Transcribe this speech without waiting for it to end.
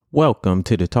Welcome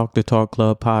to the Talk the Talk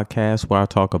Club podcast, where I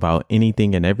talk about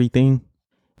anything and everything.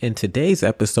 And today's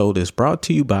episode is brought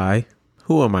to you by,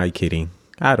 who am I kidding?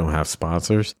 I don't have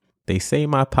sponsors. They say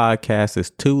my podcast is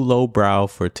too lowbrow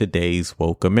for today's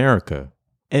woke America.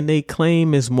 And they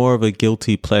claim it's more of a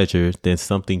guilty pleasure than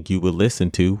something you would listen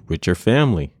to with your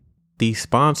family. These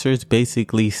sponsors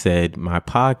basically said my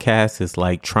podcast is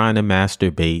like trying to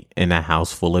masturbate in a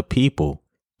house full of people.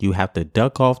 You have to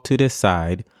duck off to the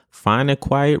side, find a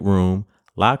quiet room,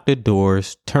 lock the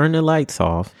doors, turn the lights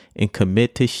off, and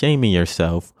commit to shaming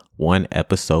yourself one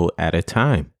episode at a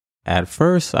time. At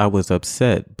first, I was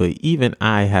upset, but even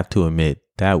I have to admit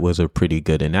that was a pretty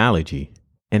good analogy.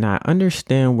 And I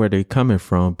understand where they're coming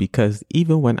from because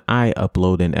even when I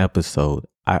upload an episode,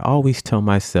 I always tell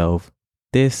myself,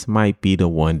 this might be the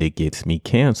one that gets me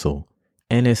canceled.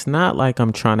 And it's not like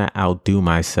I'm trying to outdo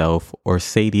myself or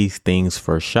say these things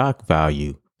for shock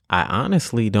value. I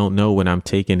honestly don't know when I'm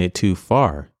taking it too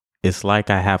far. It's like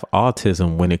I have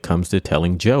autism when it comes to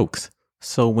telling jokes.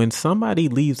 So when somebody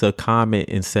leaves a comment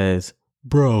and says,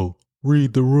 "Bro,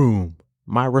 read the room,"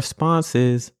 my response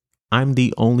is, I'm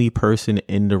the only person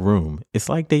in the room. It's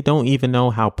like they don't even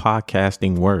know how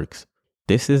podcasting works.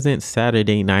 This isn't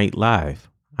Saturday Night Live.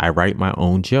 I write my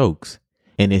own jokes.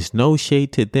 And it's no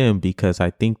shade to them because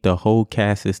I think the whole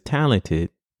cast is talented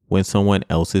when someone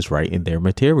else is writing their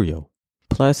material.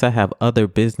 Plus, I have other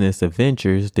business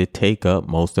adventures that take up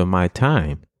most of my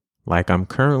time. Like I'm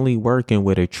currently working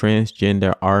with a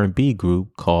transgender R&B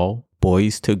group called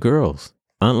Boys to Girls.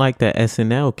 Unlike the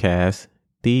SNL cast,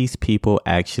 these people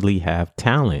actually have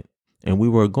talent. And we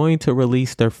were going to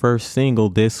release their first single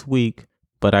this week,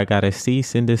 but I got a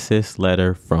cease and desist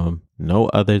letter from no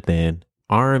other than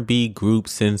R&B group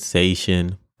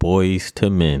sensation Boys to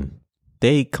Men.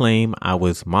 They claim I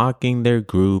was mocking their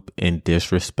group and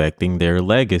disrespecting their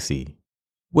legacy,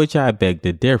 which I beg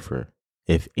to differ.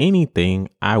 If anything,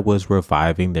 I was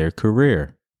reviving their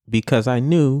career because I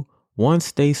knew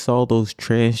once they saw those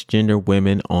transgender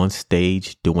women on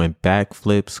stage doing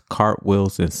backflips,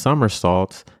 cartwheels, and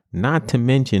somersaults, not to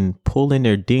mention pulling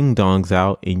their ding-dongs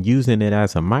out and using it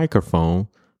as a microphone,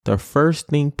 the first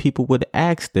thing people would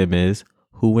ask them is,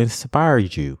 who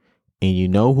inspired you? And you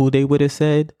know who they would have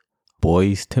said?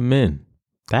 Boys to Men.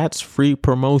 That's free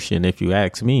promotion if you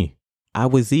ask me. I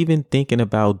was even thinking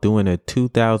about doing a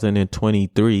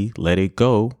 2023 Let It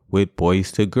Go with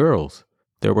Boys to Girls.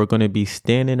 They were going to be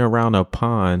standing around a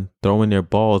pond throwing their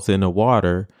balls in the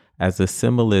water as a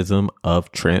symbolism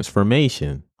of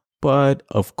transformation. But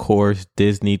of course,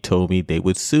 Disney told me they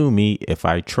would sue me if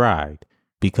I tried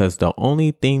because the only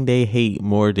thing they hate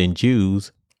more than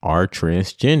Jews are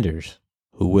transgenders.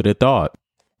 Who would have thought?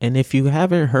 And if you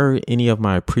haven't heard any of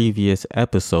my previous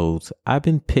episodes, I've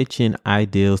been pitching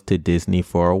ideas to Disney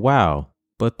for a while.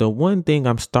 But the one thing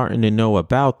I'm starting to know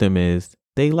about them is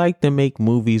they like to make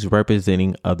movies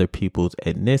representing other people's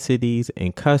ethnicities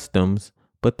and customs,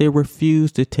 but they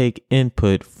refuse to take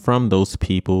input from those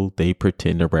people they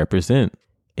pretend to represent.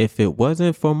 If it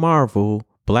wasn't for Marvel,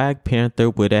 Black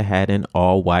Panther would have had an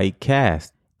all-white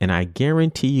cast. And I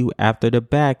guarantee you after the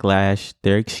backlash,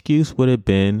 their excuse would have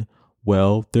been,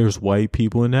 well, there's white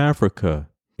people in Africa.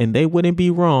 And they wouldn't be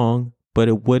wrong, but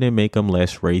it wouldn't make them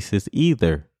less racist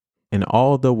either. And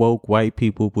all the woke white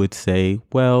people would say,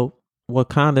 well,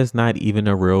 Wakanda's not even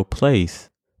a real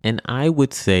place. And I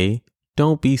would say,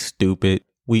 don't be stupid.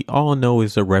 We all know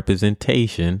it's a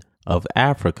representation of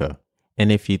Africa.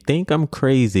 And if you think I'm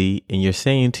crazy and you're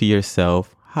saying to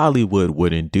yourself, Hollywood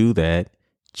wouldn't do that,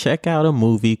 check out a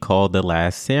movie called The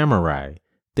Last Samurai.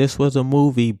 This was a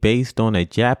movie based on a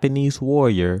Japanese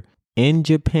warrior in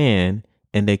Japan,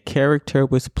 and the character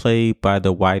was played by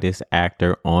the whitest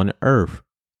actor on earth,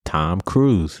 Tom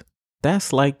Cruise.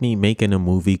 That's like me making a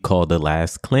movie called The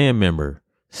Last Klan Member,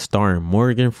 starring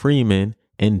Morgan Freeman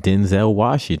and Denzel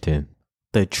Washington.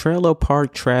 The trailer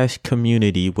park trash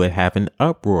community would have an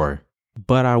uproar,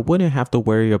 but I wouldn't have to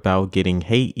worry about getting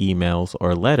hate emails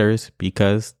or letters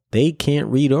because they can't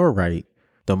read or write.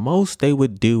 The most they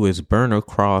would do is burn a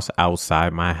cross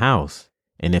outside my house.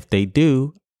 And if they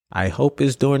do, I hope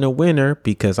it's during the winter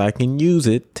because I can use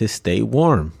it to stay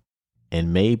warm.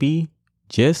 And maybe,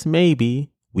 just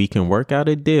maybe, we can work out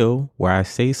a deal where I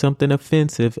say something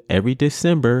offensive every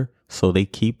December so they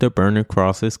keep the burning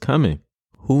crosses coming.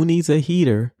 Who needs a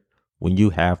heater when you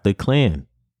have the Klan?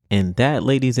 And that,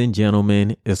 ladies and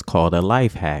gentlemen, is called a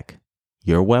life hack.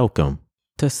 You're welcome.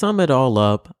 To sum it all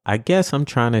up, I guess I'm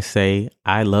trying to say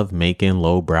I love making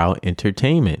lowbrow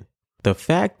entertainment. The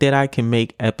fact that I can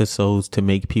make episodes to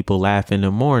make people laugh in the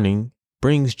morning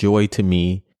brings joy to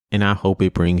me, and I hope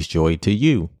it brings joy to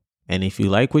you. And if you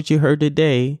like what you heard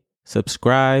today,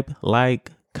 Subscribe,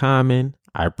 like, comment.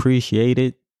 I appreciate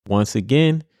it. Once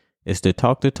again, it's the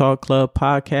Talk to Talk Club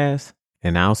podcast,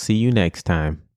 and I'll see you next time.